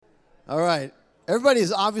All right. Everybody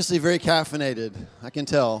is obviously very caffeinated. I can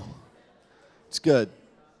tell. It's good.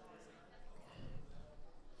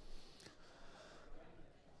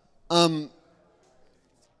 So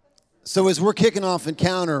as we're kicking off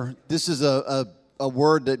Encounter, this is a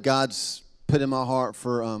word that God's put in my heart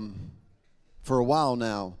for a while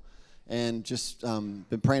now, and just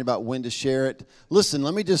been praying about when to share it. Listen,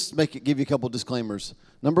 let me just give you a couple disclaimers.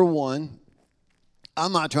 Number one,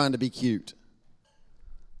 I'm not trying to be cute.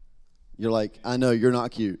 You're like, I know you're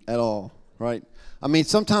not cute at all, right? I mean,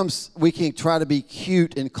 sometimes we can try to be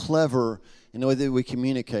cute and clever in the way that we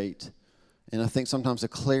communicate, and I think sometimes the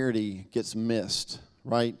clarity gets missed,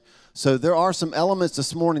 right? So there are some elements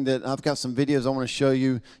this morning that I've got some videos I want to show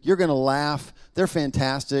you. You're going to laugh. They're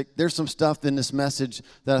fantastic. There's some stuff in this message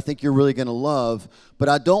that I think you're really going to love, but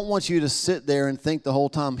I don't want you to sit there and think the whole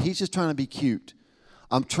time, he's just trying to be cute.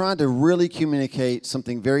 I'm trying to really communicate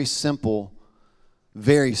something very simple,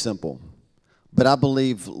 but I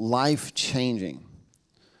believe life-changing.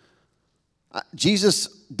 Jesus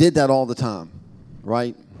did that all the time,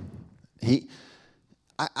 right?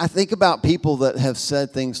 I think about people that have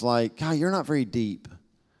said things like, God, you're not very deep.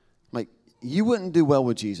 Like, you wouldn't do well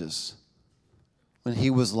with Jesus. When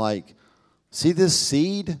he was like, see this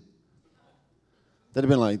seed? They'd have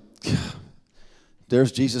been like,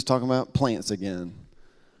 there's Jesus talking about plants again,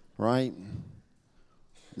 right?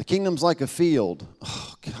 The kingdom's like a field.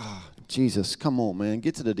 Oh, God, Jesus, come on, man.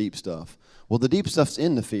 Get to the deep stuff. Well, the deep stuff's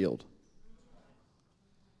in the field.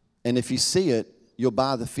 And if you see it, you'll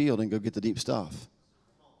buy the field and go get the deep stuff.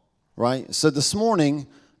 Right? So this morning,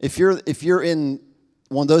 if you're in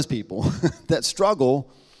one of those people that struggle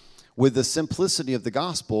with the simplicity of the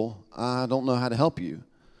gospel, I don't know how to help you,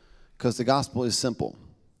 because the gospel is simple.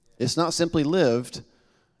 It's not simply lived.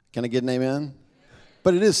 Can I get an amen?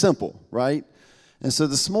 But it is simple, right? And so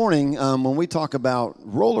this morning, when we talk about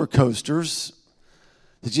roller coasters,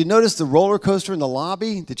 did you notice the roller coaster in the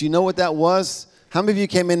lobby? Did you know what that was? How many of you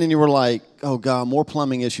came in and you were like, oh, God, more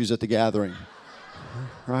plumbing issues at the gathering?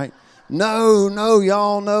 Right? No,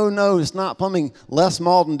 y'all, no, it's not plumbing. Les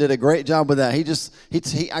Malden did a great job with that.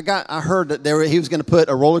 I heard that he was going to put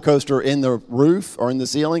a roller coaster in the roof or in the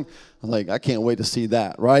ceiling. I was like, I can't wait to see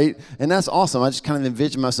that, right? And that's awesome. I just kind of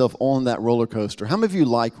envision myself on that roller coaster. How many of you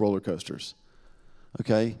like roller coasters?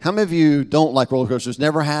 Okay. How many of you don't like roller coasters?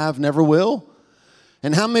 Never have, never will?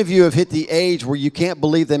 And how many of you have hit the age where you can't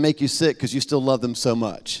believe they make you sick because you still love them so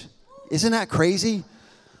much? Isn't that crazy?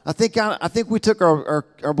 I think we took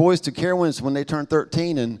our boys to Carowinds when they turned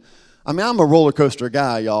 13, and I mean, I'm a roller coaster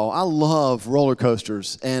guy, y'all. I love roller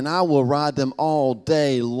coasters, and I will ride them all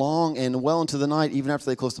day long and well into the night, even after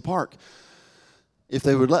they close the park, if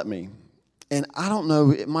they would let me. And I don't know,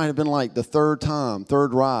 it might have been like the third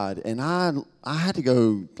ride, and I had to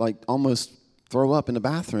go like almost throw up in the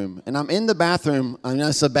bathroom. And I'm in the bathroom. I mean,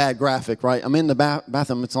 that's a bad graphic, right? I'm in the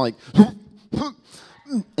bathroom. It's like,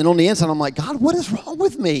 and on the inside, I'm like, God, what is wrong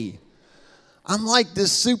with me? I'm like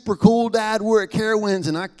this super cool dad. We're at Carowinds,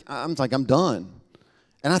 and I'm like, I'm done.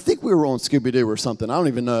 And I think we were on Scooby-Doo or something. I don't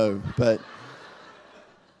even know, but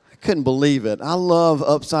I couldn't believe it. I love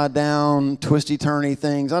upside down, twisty-turny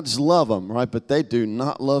things. I just love them, right? But they do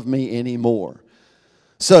not love me anymore.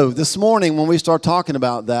 So this morning, when we start talking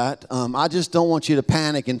about that, I just don't want you to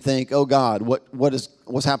panic and think, oh, God,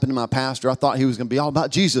 what's happened to my pastor? I thought he was going to be all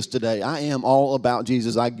about Jesus today. I am all about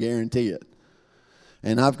Jesus. I guarantee it.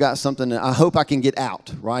 And I've got something that I hope I can get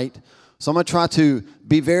out, right? So I'm going to try to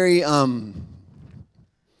be very, I don't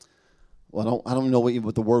know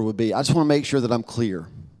what the word would be. I just want to make sure that I'm clear.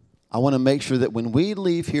 I want to make sure that when we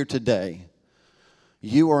leave here today,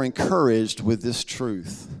 you are encouraged with this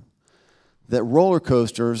truth, that roller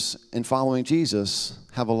coasters and following Jesus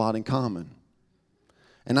have a lot in common.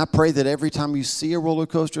 And I pray that every time you see a roller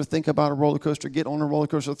coaster, think about a roller coaster, get on a roller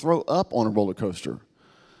coaster, throw up on a roller coaster.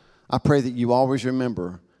 I pray that you always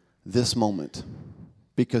remember this moment,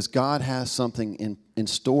 because God has something in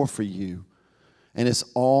store for you, and it's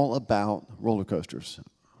all about roller coasters.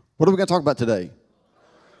 What are we going to talk about today?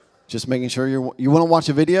 Just making sure you want to watch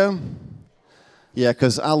a video? Yeah,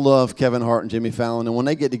 because I love Kevin Hart and Jimmy Fallon, and when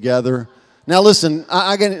they get together. Now listen,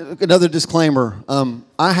 I get another disclaimer.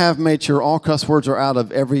 I have made sure all cuss words are out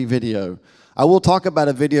of every video. I will talk about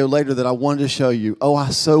a video later that I wanted to show you. Oh, I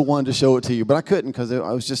so wanted to show it to you, but I couldn't because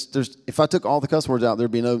I was just, if I took all the cuss words out,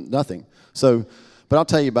 there'd be nothing. So, but I'll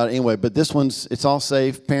tell you about it anyway. But this one's, it's all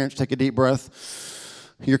safe. Parents, take a deep breath.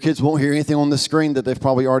 Your kids won't hear anything on the screen that they've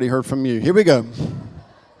probably already heard from you. Here we go.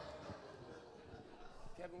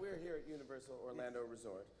 Kevin, we're here at Universal Orlando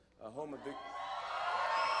Resort,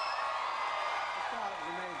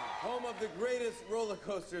 home of the greatest roller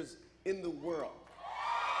coasters in the world.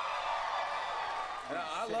 And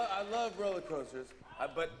I love roller coasters,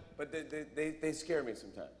 but they scare me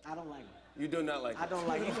sometimes. I don't like them. You do not like them. I don't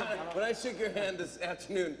like them. When I shook your hand this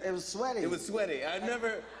afternoon, It was sweaty. It was sweaty. I've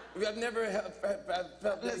never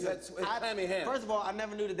felt that you had clammy hands. First of all, I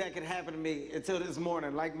never knew that could happen to me until this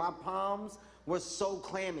morning. Like, my palms were so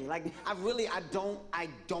clammy. Like, I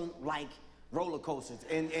don't like roller coasters.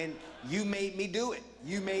 And you made me do it.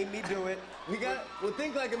 You made me do it. We'll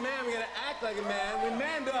think like a man, we gotta act like a man. We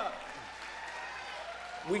manned up.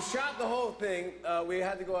 We shot the whole thing. We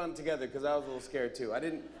had to go on together because I was a little scared too.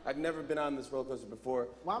 I'd never been on this roller coaster before.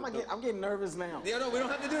 Why am I'm getting nervous now. Yeah, no, we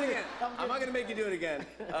don't have to do it again. I'm not gonna make you do it again.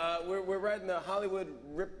 We're riding the Hollywood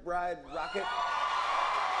Rip Ride Rocket.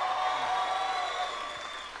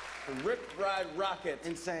 The Rip Ride Rocket.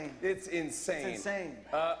 Insane. It's insane. It's insane.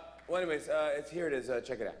 Well, anyways, here it is.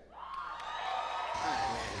 Check it out. All right,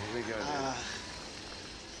 man. Here we go, dude.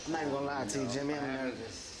 I'm not even gonna lie to you, Jimmy. I'm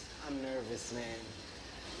nervous. I'm nervous, man.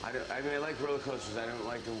 I mean, I like roller coasters. I don't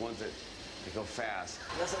like the ones that go fast.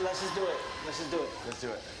 Let's just do it. Let's just do it. Let's do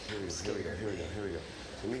it. Here we go.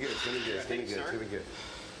 It's gonna be good. It's gonna be good.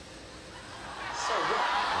 So what?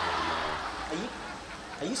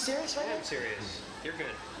 Are you serious right now? I'm serious. You're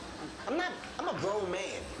good. I'm not. I'm a grown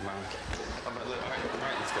man. Come on. All right,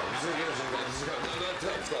 let's go. Let's go.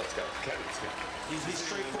 Kevin, let's go. You be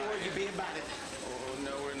straightforward. You be about it. Oh,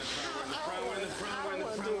 no, we're in the front.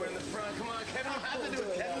 Come on, Kevin, you have to do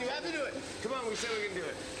it. Kevin, you have to do it. Come on, we said we can do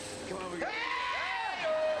it. Come on, we can.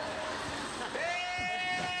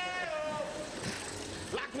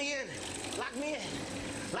 Lock me in.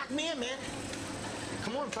 Lock me in, man.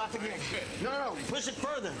 Come on, Prophet. No. Push it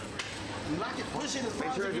further. Lock it. Push it as far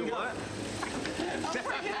as you want. I'm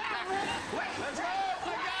freaking out, man. Wait. Let's go.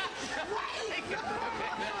 Oh, my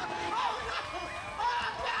God.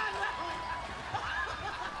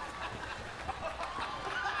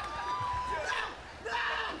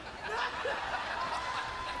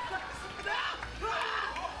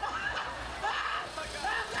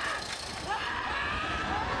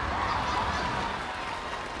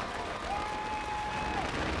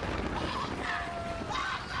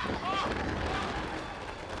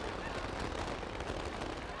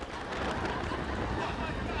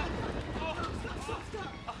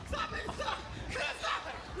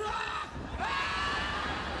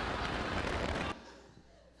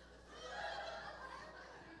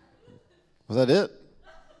 Was that it?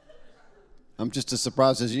 I'm just as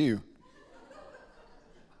surprised as you.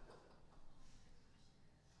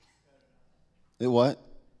 It what?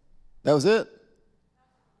 That was it?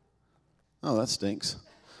 Oh, that stinks.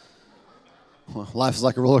 Well, life is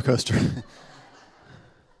like a roller coaster.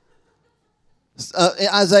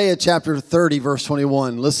 Isaiah chapter 30, verse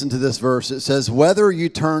 21. Listen to this verse. It says, whether you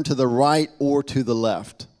turn to the right or to the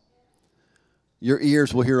left, your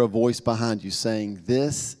ears will hear a voice behind you saying,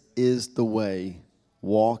 this is the way,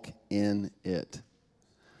 walk in it.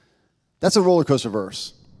 That's a roller coaster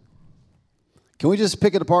verse. Can we just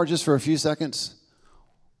pick it apart just for a few seconds?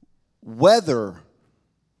 Whether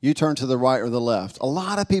you turn to the right or the left, a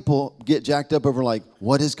lot of people get jacked up over like,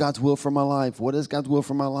 what is God's will for my life? What is God's will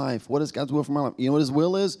for my life? What is God's will for my life? You know what his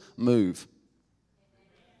will is? Move.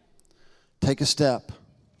 Take a step.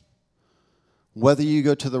 Whether you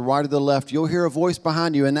go to the right or the left, you'll hear a voice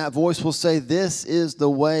behind you, and that voice will say, this is the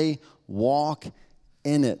way, walk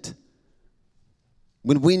in it.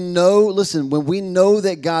 When we know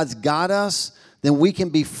that God's got us, then we can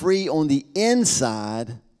be free on the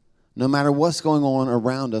inside no matter what's going on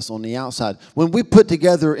around us on the outside. When we put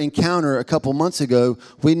together Encounter a couple months ago,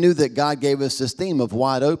 we knew that God gave us this theme of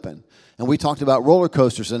wide open. And we talked about roller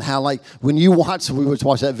coasters and how, like, when you watch, we would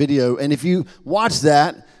watch that video, and if you watch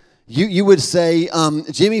that, you would say,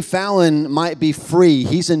 Jimmy Fallon might be free.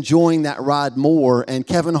 He's enjoying that ride more, and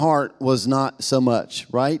Kevin Hart was not so much,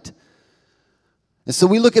 right? And so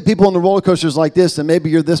we look at people on the roller coasters like this, and maybe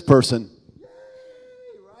you're this person. Yay,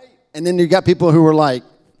 right? And then you got people who are like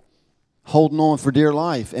holding on for dear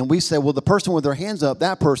life. And we say, well, the person with their hands up,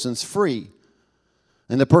 that person's free.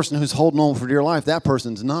 And the person who's holding on for dear life, that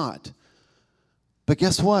person's not. But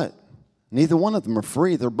guess what? Neither one of them are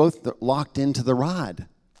free. They're both locked into the ride.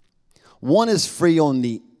 One is free on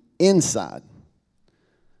the inside,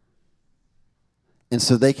 and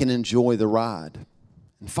so they can enjoy the ride.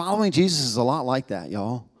 And following Jesus is a lot like that,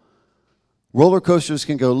 y'all. Roller coasters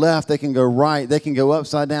can go left, they can go right, they can go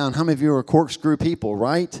upside down. How many of you are corkscrew people,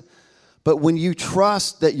 right? But when you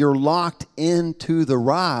trust that you're locked into the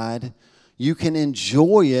ride, you can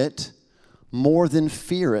enjoy it more than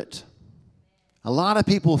fear it. A lot of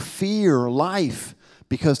people fear life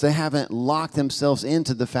because they haven't locked themselves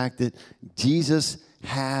into the fact that Jesus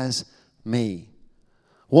has me.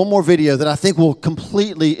 One more video that I think will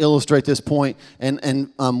completely illustrate this point,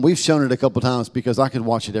 and we've shown it a couple times because I could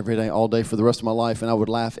watch it every day, all day for the rest of my life, and I would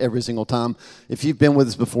laugh every single time. If you've been with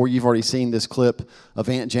us before, you've already seen this clip of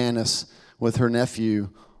Aunt Janice with her nephew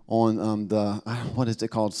on what is it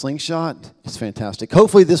called, Slingshot? It's fantastic.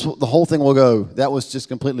 Hopefully the whole thing will go. That was just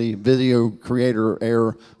completely video creator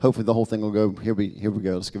error. Hopefully the whole thing will go. Here we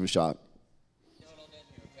go. Let's give it a shot.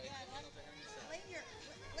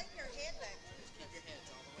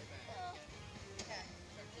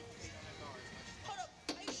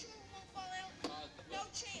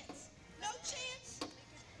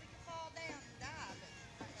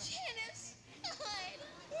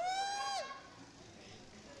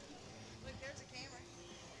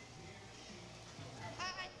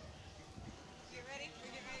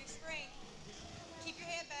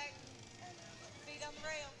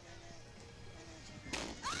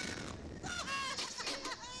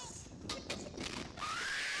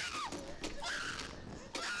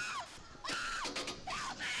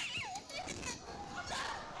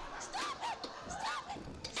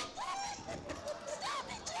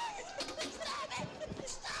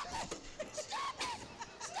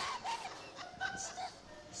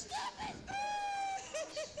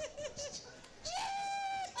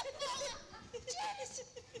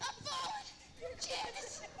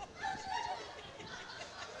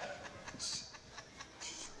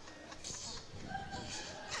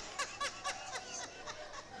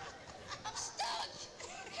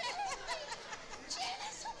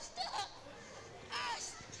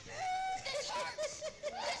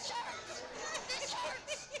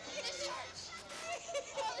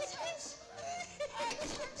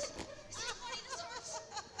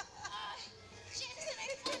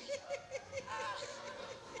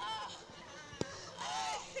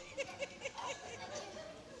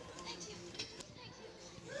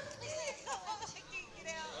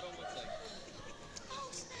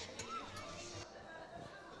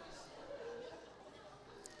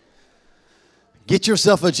 Get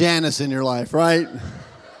yourself a Janice in your life, right?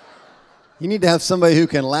 You need to have somebody who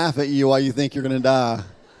can laugh at you while you think you're going to die.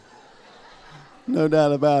 No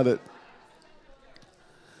doubt about it.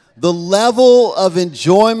 The level of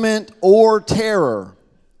enjoyment or terror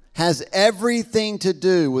has everything to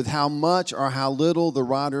do with how much or how little the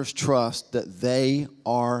riders trust that they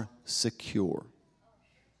are secure.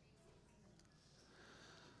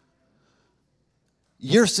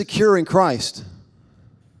 You're secure in Christ.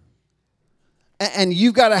 And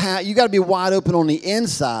you got to be wide open on the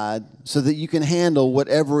inside so that you can handle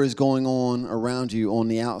whatever is going on around you on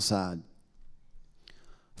the outside.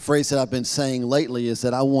 A phrase that I've been saying lately is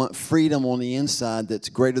that I want freedom on the inside that's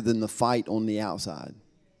greater than the fight on the outside.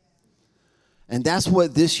 And that's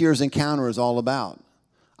what this year's encounter is all about.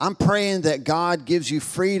 I'm praying that God gives you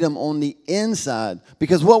freedom on the inside,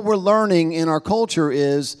 because what we're learning in our culture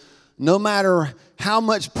is no matter how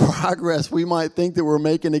much progress we might think that we're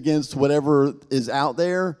making against whatever is out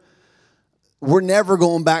there, we're never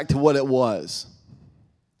going back to what it was.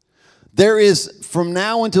 There is, from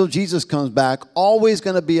now until Jesus comes back, always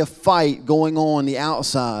going to be a fight going on the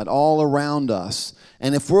outside, all around us.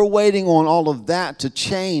 And if we're waiting on all of that to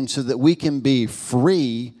change so that we can be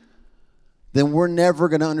free, then we're never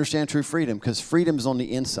going to understand true freedom, because freedom is on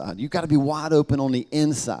the inside. You've got to be wide open on the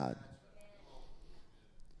inside.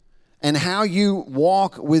 And how you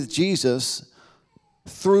walk with Jesus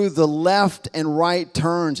through the left and right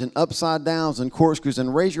turns and upside downs and corkscrews.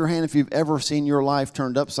 And raise your hand if you've ever seen your life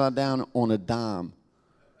turned upside down on a dime.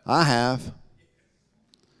 I have.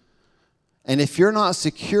 And if you're not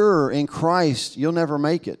secure in Christ, you'll never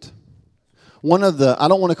make it. I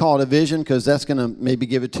don't want to call it a vision because that's going to maybe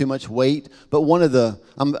give it too much weight, but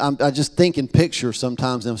I just think in pictures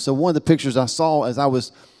sometimes. And so one of the pictures I saw as I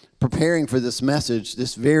was preparing for this message,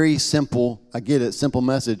 this very simple, simple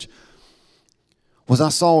message, was I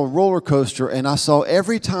saw a roller coaster, and I saw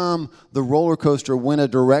every time the roller coaster went a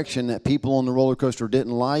direction that people on the roller coaster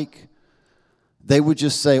didn't like, they would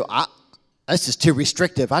just say, that's just too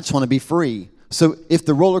restrictive. I just want to be free. So if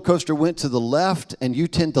the roller coaster went to the left and you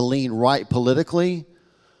tend to lean right politically,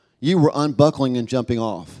 you were unbuckling and jumping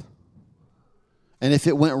off. And if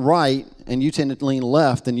it went right and you tended to lean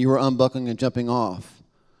left, then you were unbuckling and jumping off.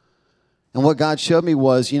 And what God showed me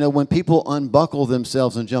was, when people unbuckle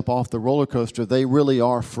themselves and jump off the roller coaster, they really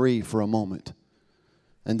are free for a moment.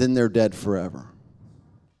 And then they're dead forever.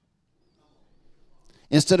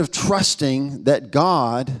 Instead of trusting that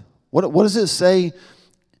God, what does it say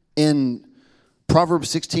in Proverbs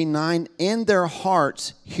 16:9? In their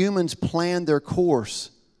hearts, humans plan their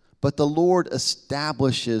course, but the Lord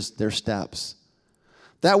establishes their steps.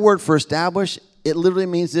 That word for establish, it literally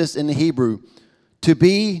means this in the Hebrew: to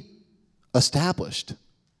be established,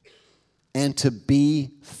 and to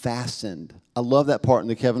be fastened. I love that part in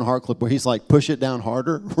the Kevin Hart clip where he's like, push it down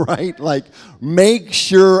harder, right? Like, make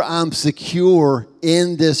sure I'm secure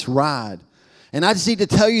in this ride. And I just need to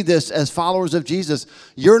tell you this as followers of Jesus.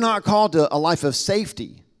 You're not called to a life of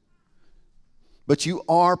safety, but you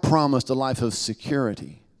are promised a life of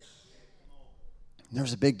security.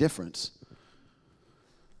 There's a big difference.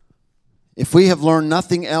 If we have learned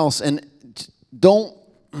nothing else, and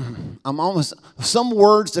some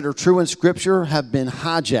words that are true in Scripture have been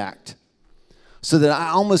hijacked so that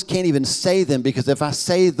I almost can't even say them, because if I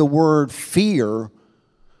say the word fear,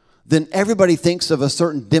 then everybody thinks of a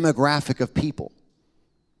certain demographic of people.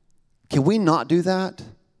 Can we not do that?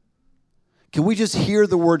 Can we just hear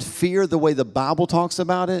the word fear the way the Bible talks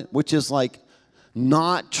about it, which is like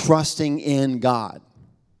not trusting in God?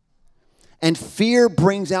 And fear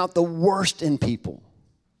brings out the worst in people.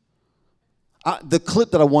 The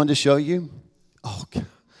clip that I wanted to show you,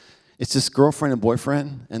 it's this girlfriend and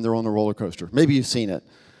boyfriend, and they're on the roller coaster. Maybe you've seen it.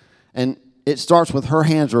 And it starts with her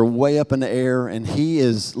hands are way up in the air, and he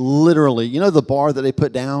is literally, you know the bar that they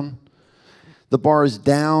put down? The bar is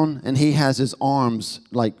down, and he has his arms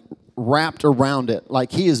like wrapped around it.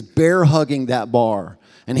 Like he is bear hugging that bar.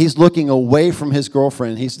 And he's looking away from his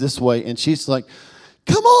girlfriend. He's this way, and she's like,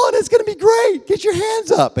 come on, it's going to be great. Get your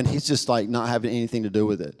hands up. And he's just like not having anything to do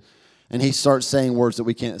with it. And he starts saying words that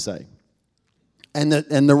we can't say. And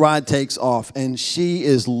the ride takes off, and she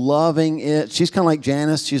is loving it. She's kind of like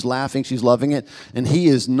Janice. She's laughing. She's loving it. And he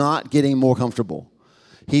is not getting more comfortable.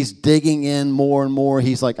 He's digging in more and more.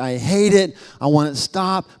 He's like, I hate it. I want it to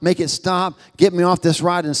stop. Make it stop. Get me off this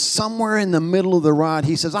ride. And somewhere in the middle of the ride,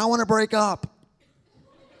 he says, I want to break up.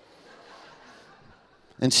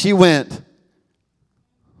 And she went,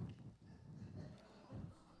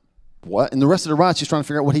 what? And the rest of the ride, she's trying to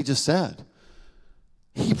figure out what he just said.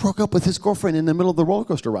 He broke up with his girlfriend in the middle of the roller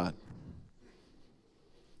coaster ride.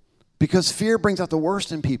 Because fear brings out the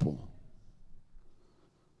worst in people.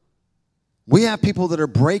 We have people that are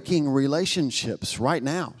breaking relationships right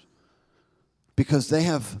now because they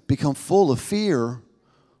have become full of fear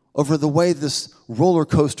over the way this roller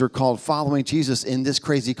coaster called following Jesus in this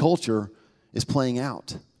crazy culture is playing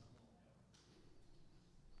out.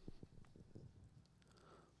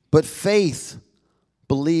 But faith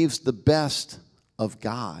believes the best of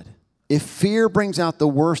God. If fear brings out the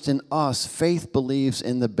worst in us, faith believes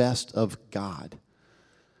in the best of God.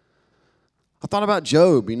 I thought about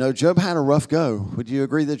Job. You know, Job had a rough go. Would you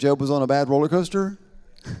agree that Job was on a bad roller coaster?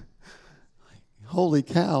 Holy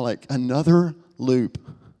cow, like another loop.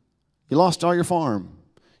 You lost all your farm.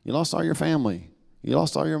 You lost all your family. You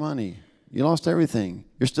lost all your money. You lost everything.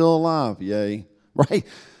 You're still alive. Yay. Right?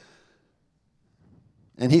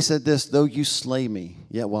 And he said this, though you slay me,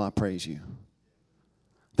 yet will I praise you.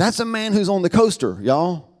 That's a man who's on the coaster,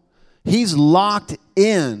 y'all. He's locked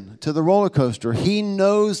in to the roller coaster. He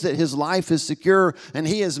knows that his life is secure, and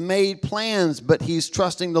he has made plans, but he's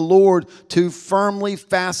trusting the Lord to firmly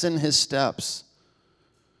fasten his steps.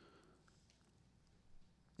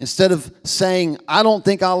 Instead of saying, I don't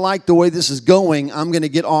think I like the way this is going, I'm going to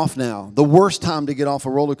get off now. The worst time to get off a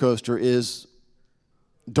roller coaster is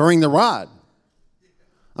during the ride.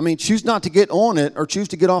 I mean, choose not to get on it or choose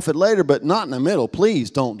to get off it later, but not in the middle. Please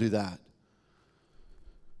don't do that.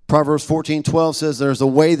 Proverbs 14:12 says, there's a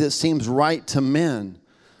way that seems right to men.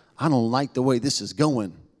 I don't like the way this is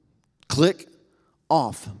going. Click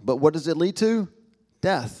off. But what does it lead to?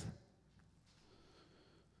 Death.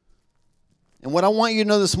 And what I want you to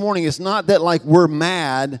know this morning is not that like we're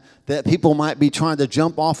mad that people might be trying to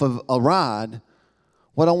jump off of a ride.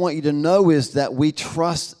 What I want you to know is that we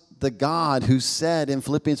trust the God who said in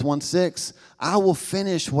Philippians 1:6, I will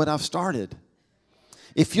finish what I've started.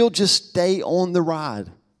 If you'll just stay on the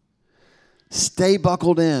ride, stay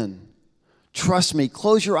buckled in, trust me,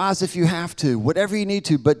 close your eyes if you have to, whatever you need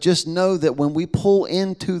to, but just know that when we pull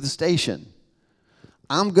into the station,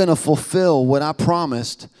 I'm going to fulfill what I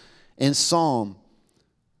promised in Psalm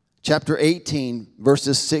chapter 18,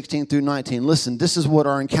 verses 16 through 19. Listen, this is what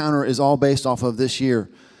our encounter is all based off of this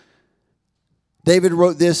year. David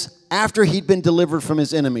wrote this after he'd been delivered from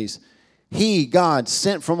his enemies. He, God,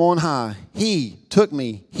 sent from on high. He took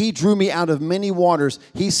me. He drew me out of many waters.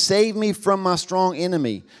 He saved me from my strong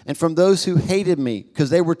enemy and from those who hated me because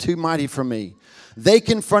they were too mighty for me. They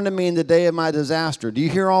confronted me in the day of my disaster. Do you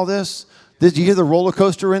hear all this? Did you hear the roller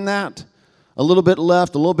coaster in that? A little bit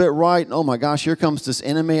left, a little bit right. Oh my gosh, here comes this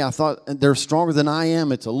enemy. I thought they're stronger than I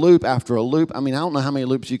am. It's a loop after a loop. I mean, I don't know how many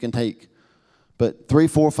loops you can take. But 3,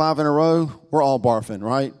 4, 5 in a row, we're all barfing,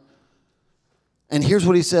 right? And here's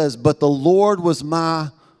what he says, but the Lord was my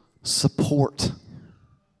support.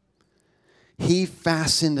 He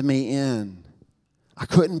fastened me in. I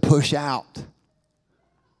couldn't push out.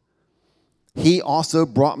 He also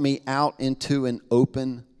brought me out into an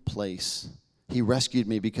open place. He rescued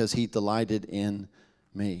me because he delighted in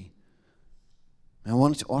me. And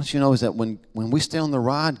what I want you to know is that when we stay on the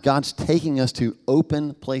ride, God's taking us to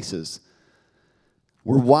open places.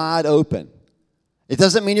 We're wide open. It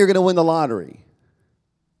doesn't mean you're going to win the lottery,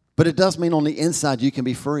 but it does mean on the inside you can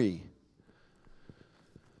be free.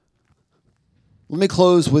 Let me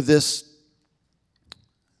close with this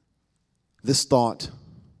thought.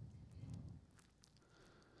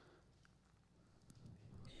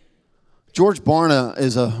 George Barna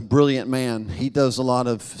is a brilliant man. He does a lot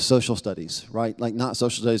of social studies, right? Like not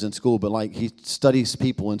social studies in school, but like he studies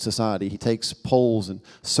people in society. He takes polls and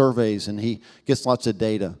surveys and he gets lots of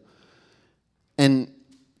data. And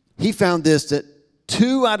he found this, that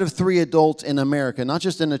 2 out of 3 adults in America, not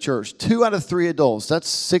just in the church, 2 out of 3 adults, that's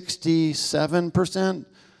 67%.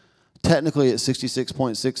 Technically it's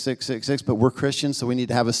 66.6666, but we're Christians, so we need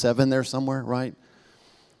to have a 7 there somewhere, right?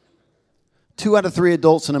 2 out of 3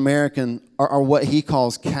 adults in America are what he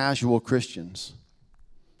calls casual Christians.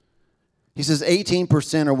 He says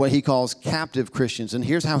 18% are what he calls captive Christians. And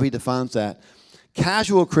here's how he defines that.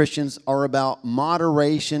 Casual Christians are about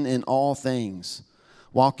moderation in all things,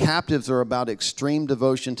 while captives are about extreme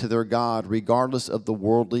devotion to their God, regardless of the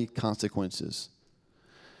worldly consequences.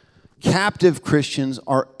 Captive Christians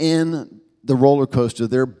are in the roller coaster.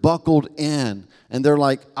 They're buckled in. And they're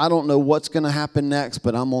like, I don't know what's going to happen next,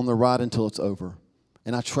 but I'm on the ride until it's over.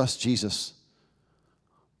 And I trust Jesus.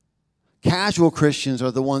 Casual Christians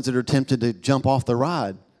are the ones that are tempted to jump off the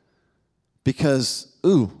ride because,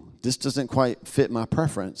 this doesn't quite fit my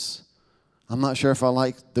preference. I'm not sure if I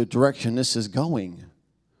like the direction this is going.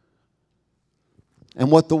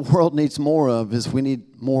 And what the world needs more of is we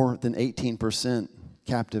need more than 18%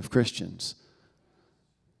 captive Christians.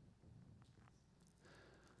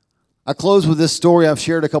 I close with this story I've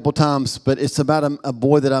shared a couple times, but it's about a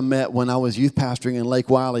boy that I met when I was youth pastoring in Lake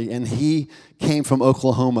Wiley, and he came from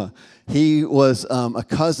Oklahoma. He was a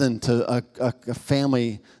cousin to a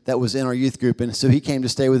family that was in our youth group, and so he came to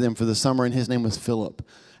stay with them for the summer, and his name was Philip.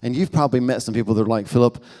 And you've probably met some people that are like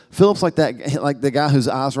Philip. Philip's like that, like the guy whose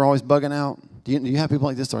eyes are always bugging out. Do you have people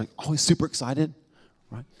like this that are like always super excited?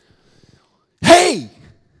 Right? Hey!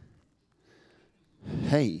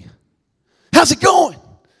 How's it going?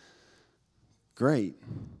 Great.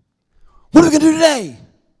 What are we going to do today?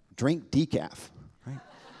 Drink decaf, right?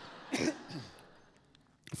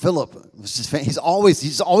 Philip was just he's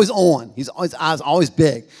always on. His eyes always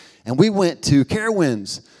big. And we went to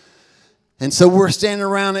Carowinds. And so we're standing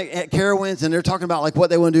around at Carowinds and they're talking about like what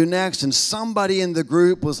they want to do next. And somebody in the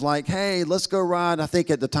group was like, hey, let's go ride. I think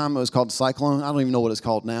at the time it was called Cyclone. I don't even know what it's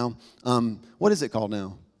called now. What is it called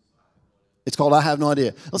now? It's called I Have No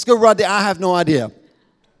Idea. Let's go ride the I Have No Idea.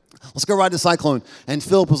 Let's go ride the Cyclone. And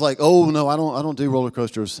Philip was like, oh, no, I don't do roller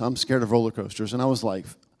coasters. I'm scared of roller coasters. And I was like,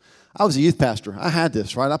 I was a youth pastor. I had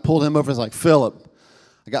this, right? I pulled him over and was like, Philip,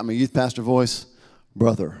 I got my youth pastor voice.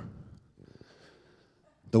 Brother,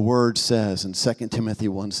 the word says in 2 Timothy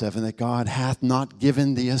 1:7 that God hath not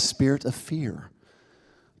given thee a spirit of fear,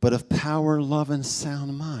 but of power, love, and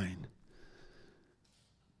sound mind.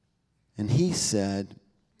 And he said,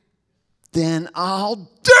 then I'll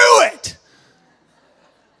do it.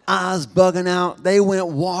 Eyes bugging out. They went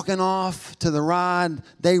walking off to the ride.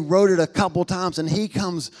 They rode it a couple times, and he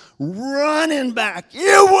comes running back.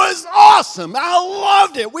 It was awesome. I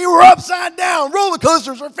loved it. We were upside down. Roller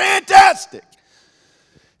coasters are fantastic.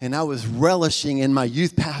 And I was relishing in my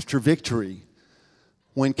youth pastor victory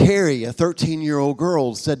when Carrie, a 13-year-old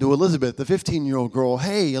girl, said to Elizabeth, the 15-year-old girl,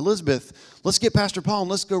 hey, Elizabeth, let's get Pastor Paul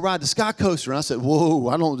and let's go ride the sky coaster. And I said, whoa,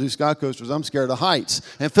 I don't do sky coasters. I'm scared of heights.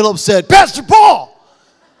 And Philip said, Pastor Paul!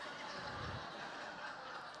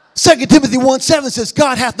 2 Timothy 1:7 says,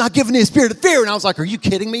 God hath not given thee a spirit of fear. And I was like, are you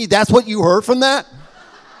kidding me? That's what you heard from that?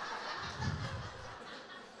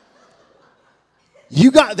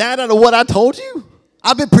 You got that out of what I told you?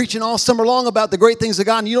 I've been preaching all summer long about the great things of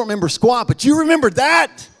God, and you don't remember squat, but you remembered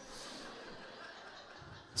that.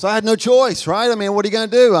 So I had no choice, right? I mean, what are you going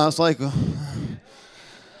to do? I was like,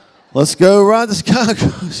 let's go ride the sky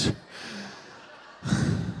coaster.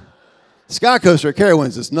 Sky coaster at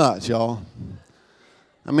Carowinds is nuts, y'all.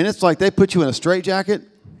 I mean, it's like they put you in a straitjacket,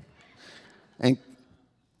 and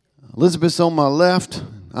Elizabeth's on my left,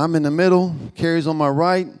 I'm in the middle, Carrie's on my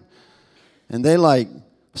right, and they like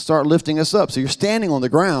start lifting us up. So you're standing on the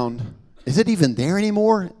ground. Is it even there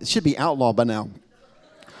anymore? It should be outlawed by now.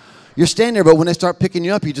 You're standing there, but when they start picking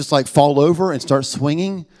you up, you just like fall over and start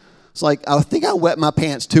swinging. It's like, I think I wet my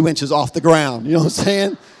pants 2 inches off the ground. You know what I'm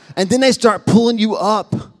saying? And then they start pulling you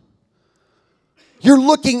up. You're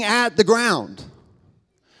looking at the ground.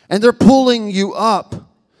 And they're pulling you up.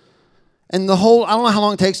 And I don't know how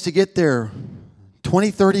long it takes to get there.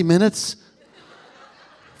 20, 30 minutes?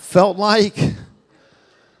 Felt like.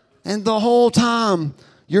 And the whole time,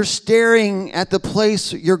 you're staring at the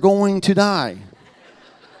place you're going to die.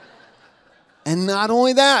 And not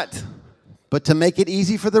only that, but to make it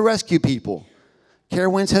easy for the rescue people,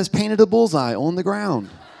 Carowinds has painted a bullseye on the ground.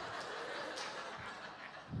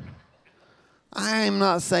 I'm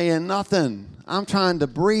not saying nothing. I'm trying to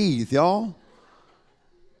breathe, y'all.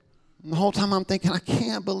 And the whole time I'm thinking, I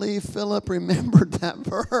can't believe Philip remembered that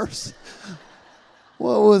verse.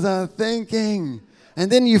 What was I thinking? And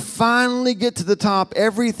then you finally get to the top.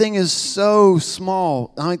 Everything is so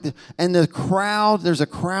small. And the crowd, there's a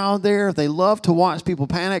crowd there. They love to watch people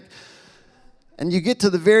panic. And you get to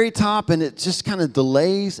the very top, and it just kind of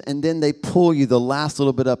delays, and then they pull you the last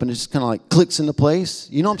little bit up, and it just kind of like clicks into place.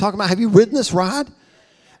 You know what I'm talking about? Have you ridden this ride?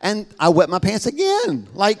 And I wet my pants again.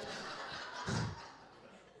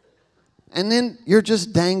 And then you're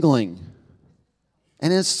just dangling.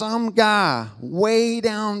 And then some guy way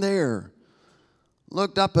down there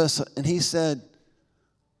looked up at us, and he said,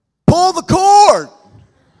 pull the cord.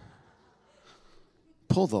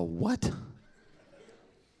 Pull the what?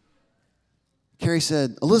 Carrie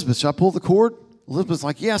said, Elizabeth, should I pull the cord? Elizabeth's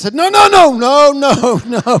like, yeah. I said, no.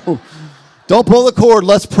 Don't pull the cord.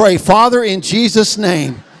 Let's pray. Father, in Jesus'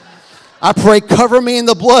 name, I pray, cover me in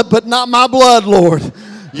the blood, but not my blood, Lord.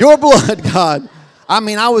 Your blood, God. I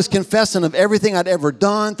mean, I was confessing of everything I'd ever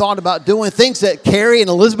done, thought about doing, things that Carrie and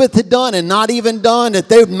Elizabeth had done and not even done, that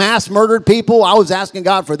they've mass murdered people. I was asking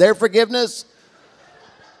God for their forgiveness.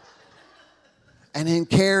 And then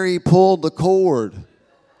Carrie pulled the cord.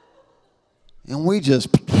 And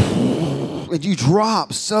and you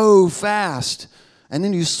drop so fast. And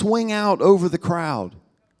then you swing out over the crowd.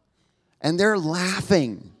 And they're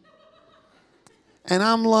laughing. And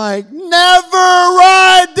I'm like, never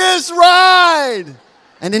ride this ride.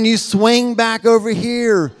 And then you swing back over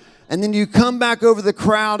here. And then you come back over the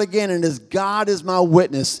crowd again. And as God is my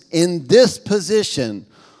witness, in this position,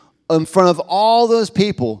 in front of all those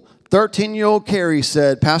people, 13-year-old Carrie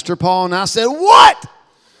said, Pastor Paul, and I said, what?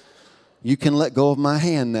 You can let go of my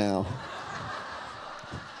hand now.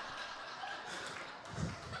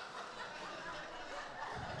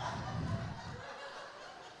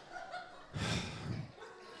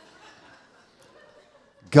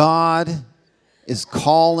 God is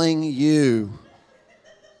calling you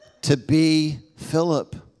to be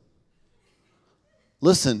Philip.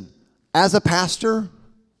 Listen, as a pastor,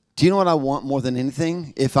 do you know what I want more than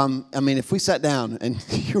anything? If we sat down and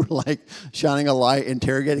you were like shining a light,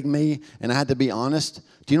 interrogating me, and I had to be honest,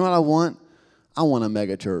 do you know what I want? I want a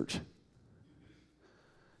mega church.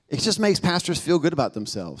 It just makes pastors feel good about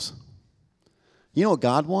themselves. You know what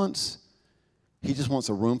God wants? He just wants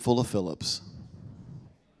a room full of Philips.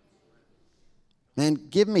 Man,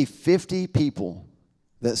 give me 50 people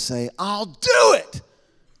that say, I'll do it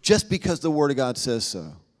just because the Word of God says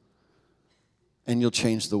so. And you'll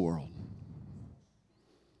change the world.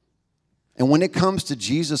 And when it comes to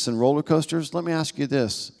Jesus and roller coasters, let me ask you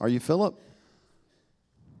this. Are you Philip?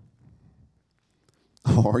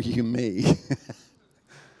 Or are you me?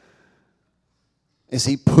 Is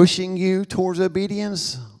he pushing you towards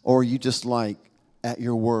obedience? Or are you just like, at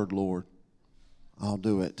your word, Lord, I'll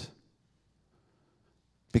do it?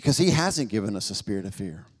 Because he hasn't given us a spirit of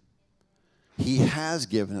fear. He has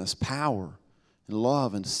given us power and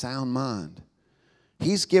love and sound mind.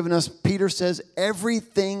 He's given us, Peter says,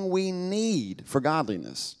 everything we need for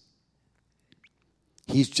godliness.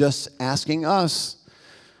 He's just asking us,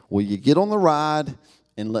 will you get on the ride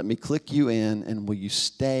and let me click you in, and will you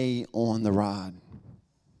stay on the ride?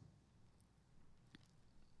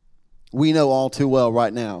 We know all too well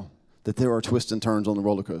right now that there are twists and turns on the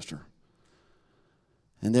roller coaster.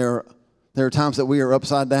 And there are times that we are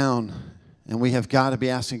upside down, and we have got to be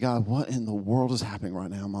asking God, what in the world is happening right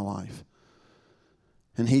now in my life?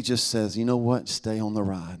 And he just says, you know what? Stay on the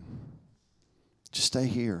ride. Just stay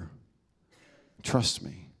here. Trust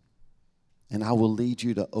me. And I will lead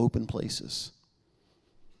you to open places.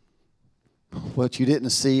 What you didn't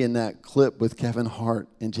see in that clip with Kevin Hart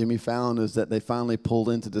and Jimmy Fallon is that they finally pulled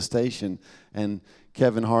into the station, and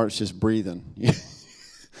Kevin Hart's just breathing.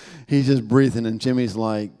 He's just breathing, and Jimmy's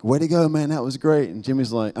like, way to go, man, that was great. And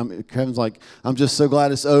Kevin's like, I'm just so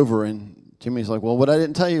glad it's over. And Jimmy's like, well, what I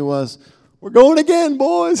didn't tell you was, we're going again,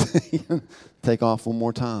 boys. Take off one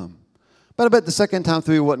more time. But I bet the second time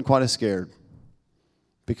through he wasn't quite as scared,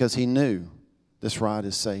 because he knew this ride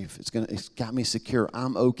is safe. It's got me secure.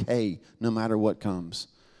 I'm okay no matter what comes.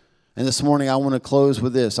 And this morning I want to close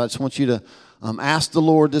with this. I just want you to ask the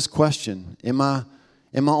Lord this question. Am I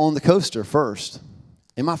on the coaster first?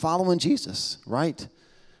 Am I following Jesus, right?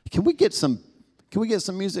 Can we get some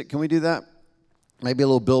music? Can we do that? Maybe a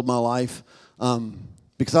little Build My Life.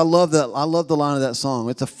 Because I love the line of that song.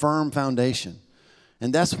 It's a firm foundation.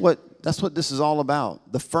 And that's what this is all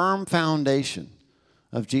about. The firm foundation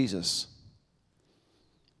of Jesus.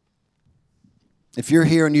 If you're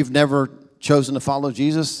here and you've never chosen to follow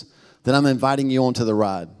Jesus, then I'm inviting you onto the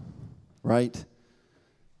ride, right?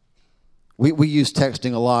 We use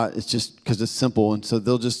texting a lot. It's just because it's simple. And so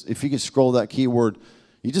they'll just, if you can scroll that keyword,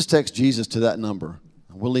 you just text Jesus to that number.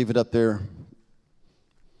 We'll leave it up there.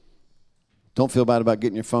 Don't feel bad about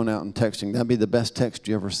getting your phone out and texting. That'd be the best text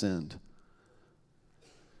you ever send.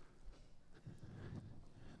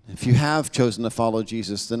 If you have chosen to follow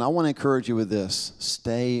Jesus, then I want to encourage you with this.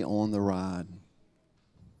 Stay on the ride.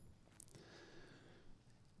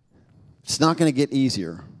 It's not going to get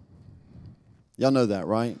easier. Y'all know that,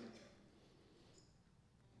 right?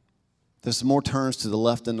 There's more turns to the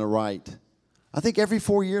left and the right. I think every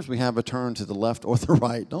 4 years we have a turn to the left or the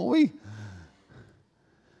right, don't we?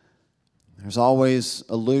 There's always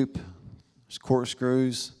a loop. There's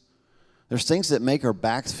corkscrews. There's things that make our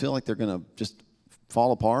backs feel like they're going to just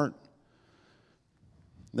fall apart.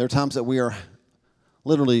 There are times that we are,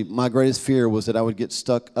 literally, my greatest fear was that I would get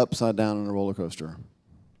stuck upside down on a roller coaster.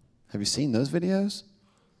 Have you seen those videos?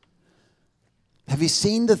 Have you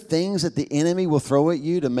seen the things that the enemy will throw at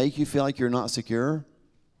you to make you feel like you're not secure?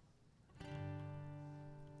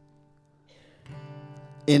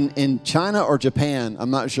 In China or Japan, I'm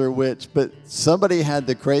not sure which, but somebody had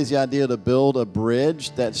the crazy idea to build a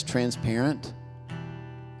bridge that's transparent.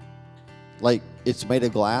 Like it's made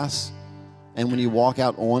of glass. And when you walk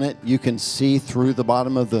out on it, you can see through the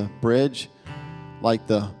bottom of the bridge, like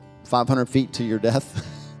the 500 feet to your death.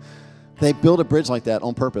 They built a bridge like that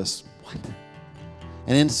on purpose. What?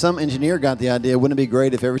 And then some engineer got the idea, wouldn't it be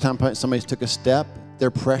great if every time somebody took a step,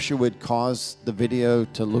 their pressure would cause the video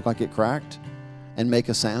to look like it cracked and make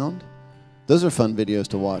a sound? Those are fun videos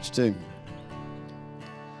to watch too.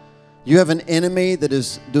 You have an enemy that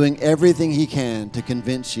is doing everything he can to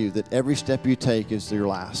convince you that every step you take is your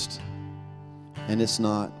last. And it's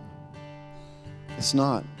not. It's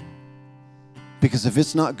not. Because if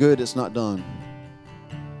it's not good, it's not done.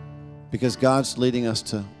 Because God's leading us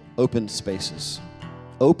to open spaces,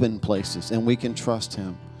 open places, and we can trust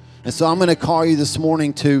him. And so I'm going to call you this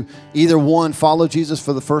morning to either one, follow Jesus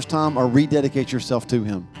for the first time or rededicate yourself to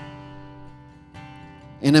him.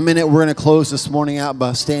 In a minute, we're going to close this morning out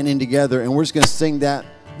by standing together, and we're just going to sing that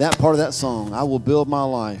part of that song, I Will Build My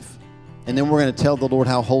Life. And then we're going to tell the Lord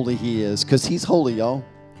how holy he is, because he's holy, y'all.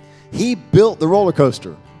 He built the roller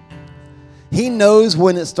coaster. He knows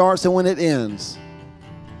when it starts and when it ends.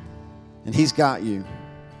 And he's got you.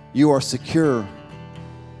 You are secure.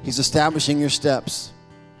 He's establishing your steps.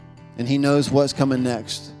 And he knows what's coming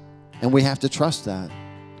next. And we have to trust that.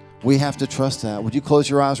 We have to trust that. Would you close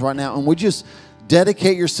your eyes right now? And would you just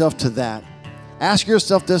dedicate yourself to that? Ask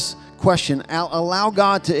yourself this question. Allow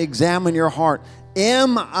God to examine your heart.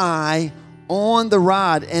 Am I on the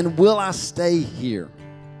ride, and will I stay here?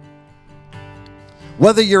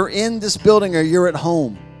 Whether you're in this building or you're at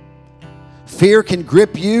home, fear can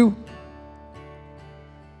grip you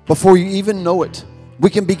before you even know it. We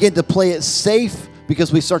can begin to play it safe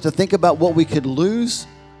because we start to think about what we could lose.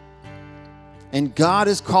 And God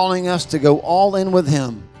is calling us to go all in with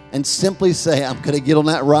him and simply say, I'm going to get on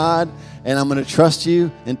that ride and I'm going to trust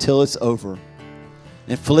you until it's over.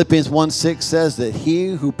 And Philippians 1:6 says that he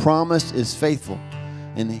who promised is faithful,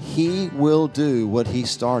 and he will do what he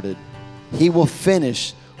started. He will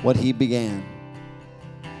finish what he began.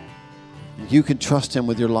 You can trust him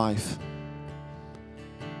with your life.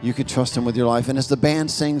 You can trust him with your life. And as the band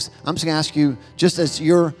sings, I'm just going to ask you, just as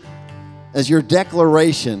your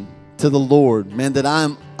declaration to the Lord, man, that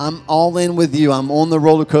I'm all in with you. I'm on the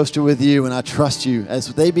roller coaster with you, and I trust you.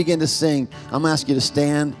 As they begin to sing, I'm going to ask you to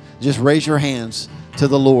stand, just raise your hands to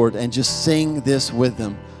the Lord, and just sing this with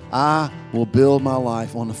them. I will build my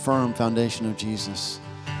life on the firm foundation of Jesus.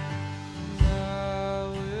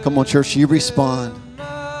 Come on, church, you respond.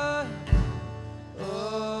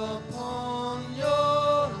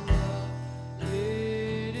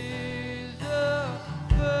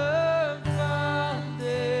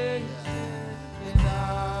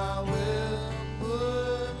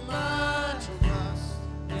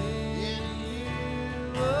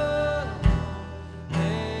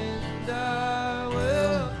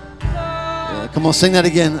 Come on, sing that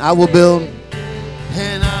again. I will build.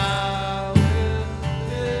 And I will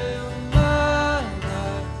build my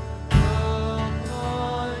life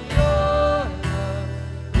upon your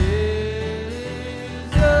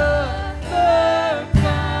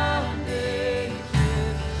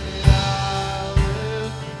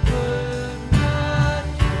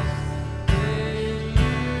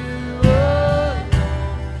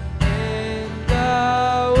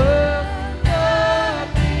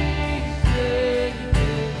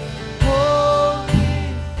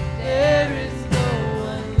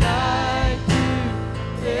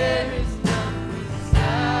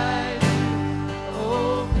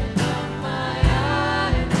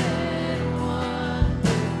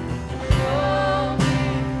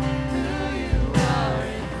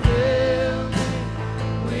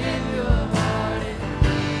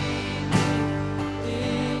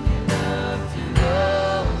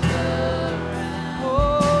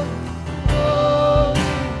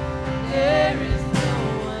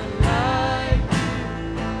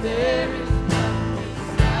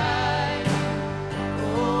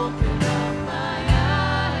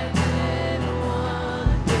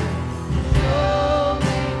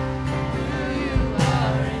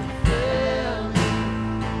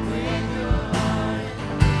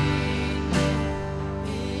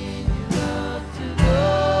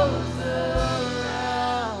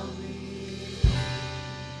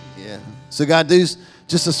So God, just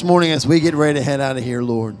this morning as we get ready to head out of here,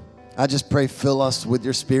 Lord, I just pray fill us with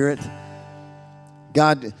your Spirit.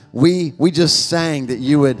 God, we just sang that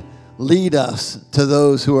you would lead us to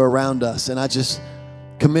those who are around us. And I just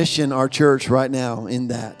commission our church right now in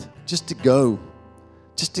that. Just to go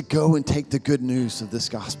and take the good news of this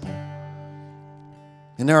gospel.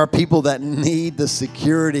 And there are people that need the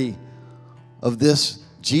security of this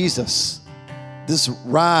Jesus, this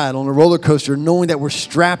ride on a roller coaster, knowing that we're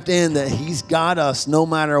strapped in, that he's got us no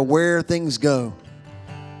matter where things go.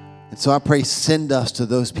 And so I pray, send us to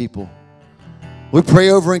those people. We pray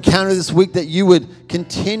over Encounter this week that you would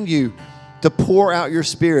continue to pour out your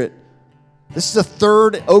Spirit. This is the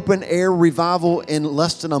third open air revival in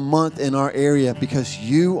less than a month in our area because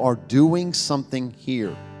you are doing something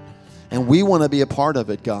here. And we want to be a part of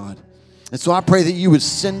it, God. And so I pray that you would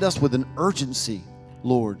send us with an urgency,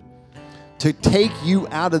 Lord, to take you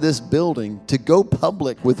out of this building, to go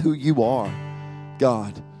public with who you are,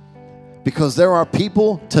 God. Because there are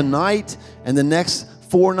people tonight and the next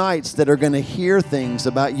 4 nights that are going to hear things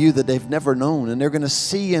about you that they've never known. And they're going to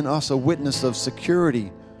see in us a witness of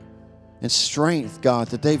security and strength, God,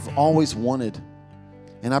 that they've always wanted.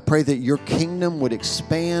 And I pray that your kingdom would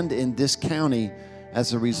expand in this county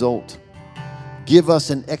as a result. Give us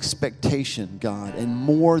an expectation, God. And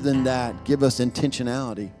more than that, give us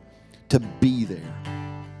intentionality to be there.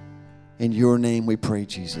 In your name we pray,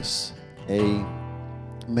 Jesus.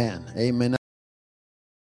 Amen. Amen.